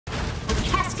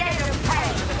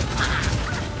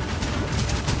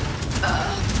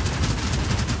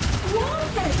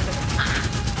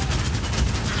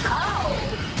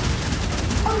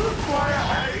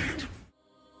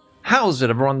How's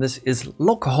it everyone, this is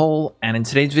Locahole, and in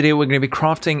today's video we're going to be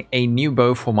crafting a new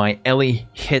bow for my Ele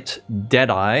hit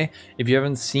Deadeye. If you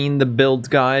haven't seen the build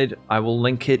guide, I will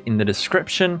link it in the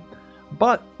description,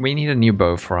 but we need a new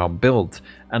bow for our build,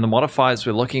 and the modifiers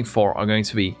we're looking for are going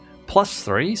to be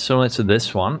 +3, similar to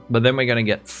this one, but then we're going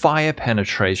to get fire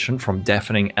penetration from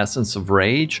Deafening Essence of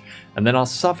Rage, and then our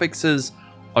suffixes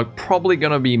are probably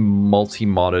going to be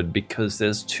multi-modded because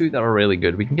there's two that are really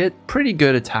good. We can get pretty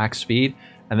good attack speed,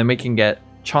 and then we can get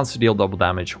chance to deal double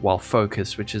damage while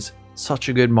focus, which is such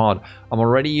a good mod. I'm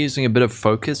already using a bit of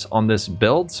focus on this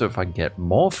build, so if I get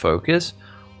more focus,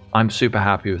 I'm super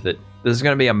happy with it. This is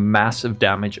going to be a massive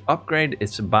damage upgrade.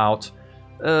 It's about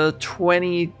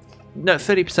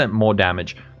 30% more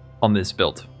damage on this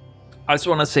build. I just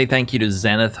want to say thank you to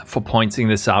Zenith for pointing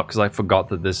this out because I forgot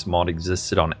that this mod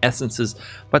existed on Essences.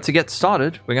 But to get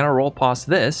started, we're going to roll past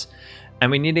this,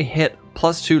 and we need to hit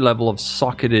 +2 level of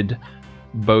socketed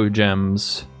bow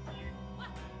gems.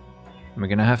 We're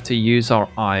gonna have to use our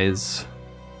eyes.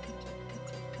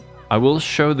 I will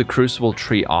show the Crucible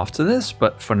Tree after this,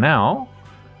 but for now,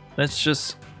 let's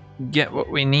just get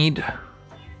what we need.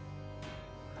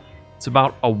 It's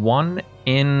about a 1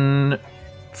 in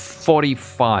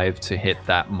 45 to hit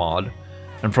that mod,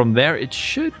 and from there it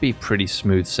should be pretty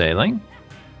smooth sailing.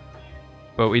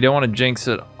 But we don't want to jinx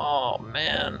it. Oh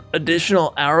man,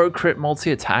 additional arrow crit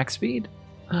multi-attack speed?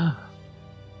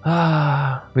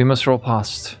 We must roll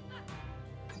past.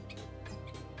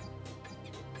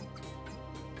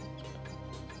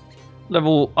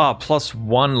 Level,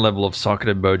 +1 level of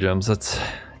socketed bow gems. That's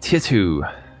tier 2.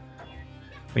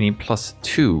 We need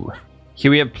 +2.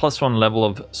 Here we have +1 level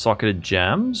of socketed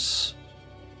gems,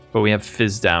 but we have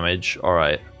fizz damage. All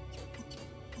right.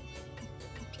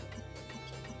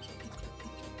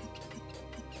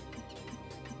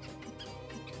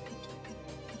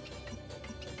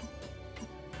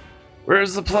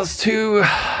 Where's the +2?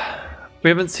 We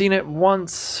haven't seen it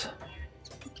once.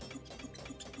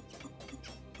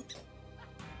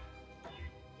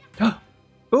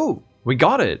 Oh, we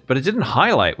got it, but it didn't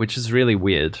highlight, which is really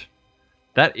weird.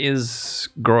 That is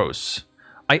gross.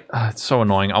 It's so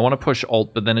annoying. I want to push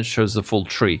Alt, but then it shows the full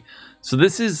tree. So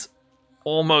this is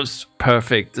almost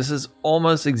perfect. This is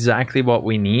almost exactly what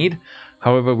we need.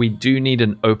 However, we do need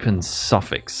an open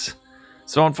suffix.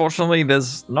 So unfortunately,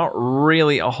 there's not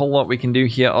really a whole lot we can do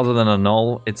here other than a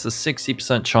null. It's a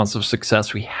 60% chance of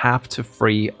success. We have to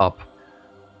free up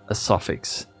a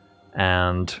suffix.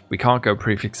 And we can't go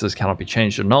prefixes cannot be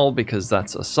changed to null because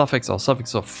that's a suffix. Our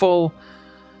suffixes are full.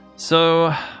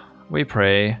 So we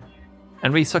pray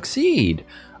and we succeed.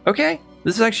 Okay,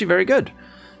 this is actually very good.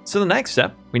 So the next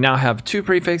step, we now have 2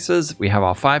 prefixes. We have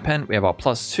our fire pen, we have our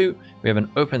 +2, we have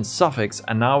an open suffix,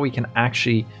 and now we can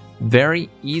actually very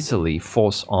easily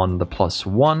force on the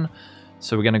 +1.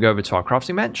 So we're going to go over to our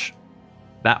crafting bench.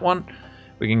 That one.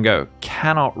 We can go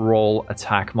cannot roll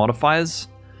attack modifiers.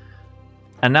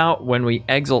 And now when we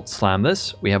exalt slam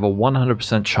this, we have a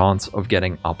 100% chance of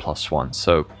getting our +1.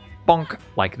 So bonk,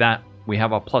 like that. We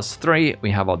have our +3, we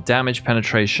have our damage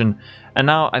penetration. And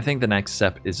now I think the next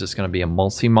step is just going to be a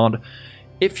multi-mod.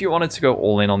 If you wanted to go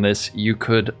all in on this, you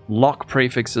could lock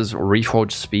prefixes or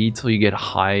reforge speed till you get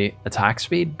high attack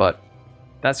speed, but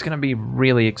that's going to be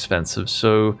really expensive,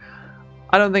 so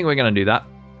I don't think we're going to do that.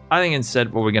 I think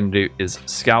instead what we're going to do is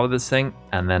scour this thing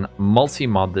and then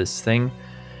multi-mod this thing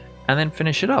and then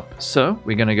finish it up. So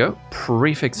we're going to go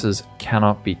prefixes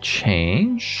cannot be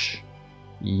changed.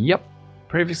 Yep,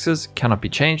 prefixes cannot be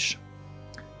changed.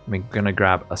 We're going to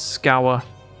grab a scour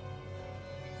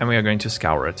and we are going to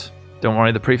scour it. Don't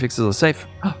worry, the prefixes are safe.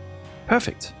 Oh,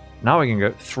 perfect. Now we can go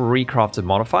 3 crafted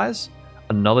modifiers,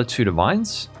 another 2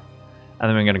 divines, and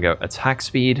then we're going to go attack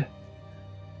speed.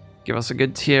 Give us a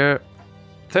good tier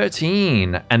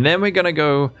 13. And then we're going to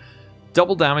go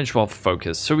double damage while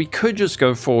focus. So we could just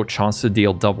go for chance to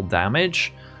deal double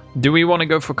damage. Do we want to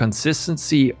go for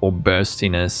consistency or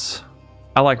burstiness?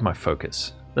 I like my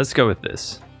focus. Let's go with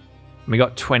this. We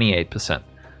got 28%.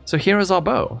 So here is our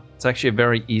bow. It's actually a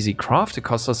very easy craft. It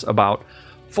costs us about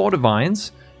 4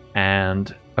 divines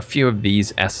and a few of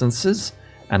these essences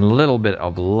and a little bit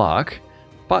of luck.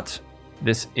 But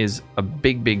this is a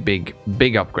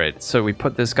big upgrade. So we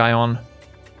put this guy on.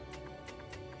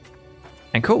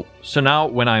 And cool. So now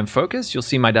when I'm focused, you'll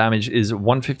see my damage is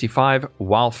 155.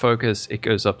 While focus, it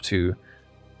goes up to...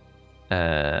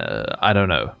 I don't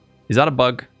know. Is that a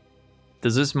bug?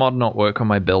 Does this mod not work on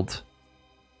my build?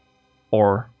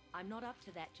 Or...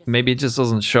 maybe it just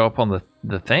doesn't show up on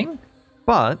the thing,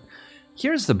 but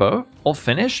here's the bow, all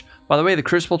finished. By the way, the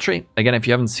Crucible Tree, again, if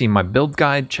you haven't seen my build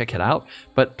guide, check it out.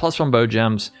 But +1 bow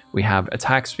gems, we have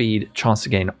attack speed, chance to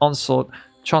gain onslaught,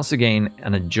 chance to gain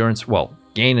an endurance,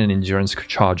 gain an endurance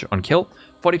charge on kill,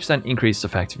 40% increased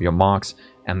effect of your marks,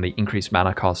 and the increased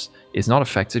mana cost is not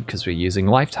affected because we're using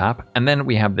life tap. And then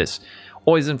we have this,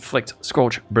 always inflict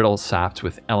Scorch, Brittle, Sapped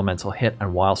with Elemental hit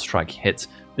and Wild Strike hits.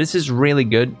 This is really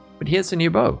good, but here's a new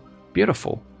bow.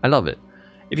 Beautiful. I love it.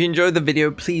 If you enjoyed the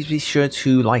video, please be sure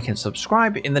to like and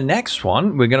subscribe. In the next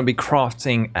one, we're going to be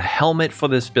crafting a helmet for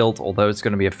this build, although it's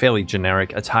going to be a fairly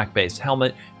generic attack-based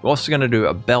helmet. We're also going to do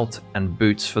a belt and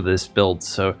boots for this build,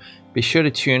 so be sure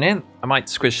to tune in. I might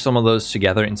squish some of those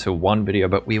together into one video,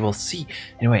 but we will see.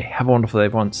 Anyway, have a wonderful day,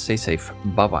 everyone. Stay safe.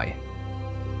 Bye-bye.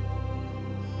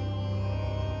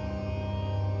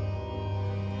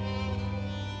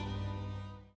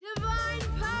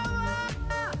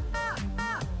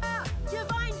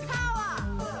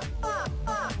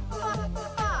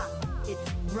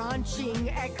 Ranching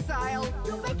exile,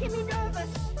 you're making me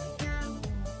nervous.